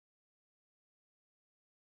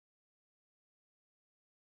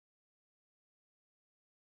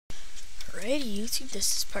Alrighty, YouTube,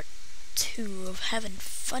 this is part 2 of having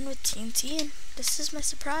fun with TNT, and this is my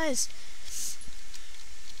surprise.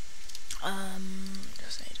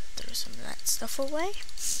 Just need to throw some of that stuff away.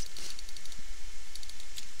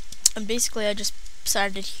 And basically, I just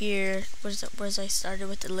started here, whereas I started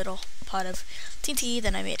with the little pot of TNT,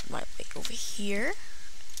 then I made my way over here.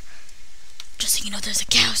 Just so you know, there's a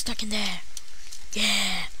cow stuck in there.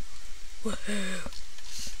 Yeah! Woohoo!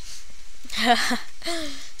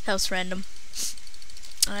 That was random.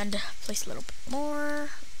 And place a little bit more,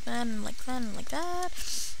 and like that, and like that.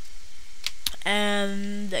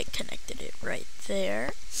 And I connected it right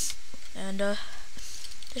there. And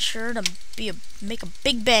just sure to make a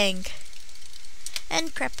big bang.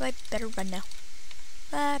 And crap, I better run now.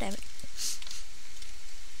 Ah, damn it.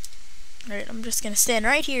 Alright, I'm just gonna stand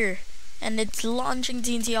right here. And it's launching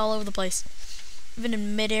TNT all over the place. Even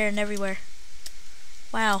in midair and everywhere.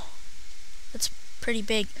 Wow. That's pretty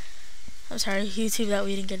big. I'm sorry, YouTube, that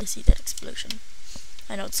we didn't get to see that explosion.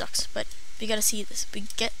 I know it sucks, but we gotta see this. We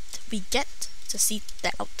get to see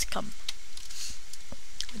the outcome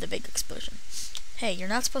of the big explosion. Hey, you're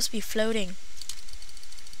not supposed to be floating.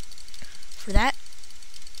 For that,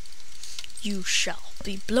 you shall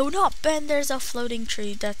be blown up. And there's a floating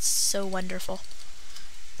tree. That's so wonderful.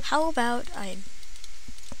 How about I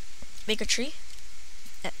make a tree,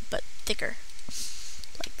 but thicker,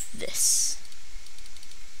 like this.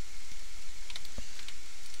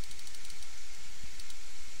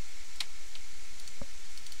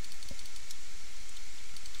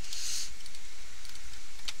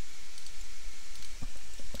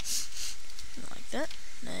 Like that,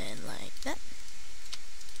 and like that.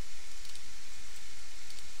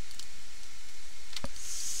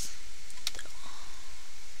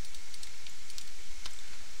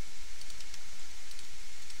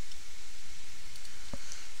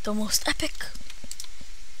 The most epic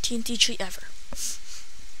TNT tree ever.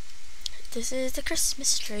 This is the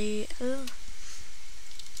Christmas tree.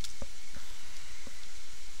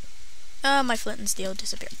 My flint and steel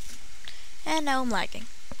disappeared. And now I'm lagging.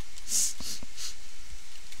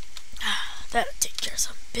 That'll take care of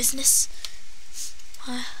some business.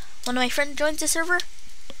 When my friend joins the server,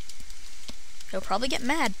 he'll probably get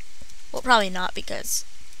mad. Well, probably not, because,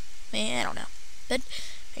 I don't know. But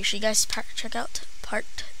make sure you guys check out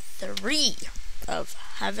part 3 of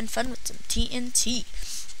having fun with some TNT.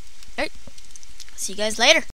 Alright, see you guys later.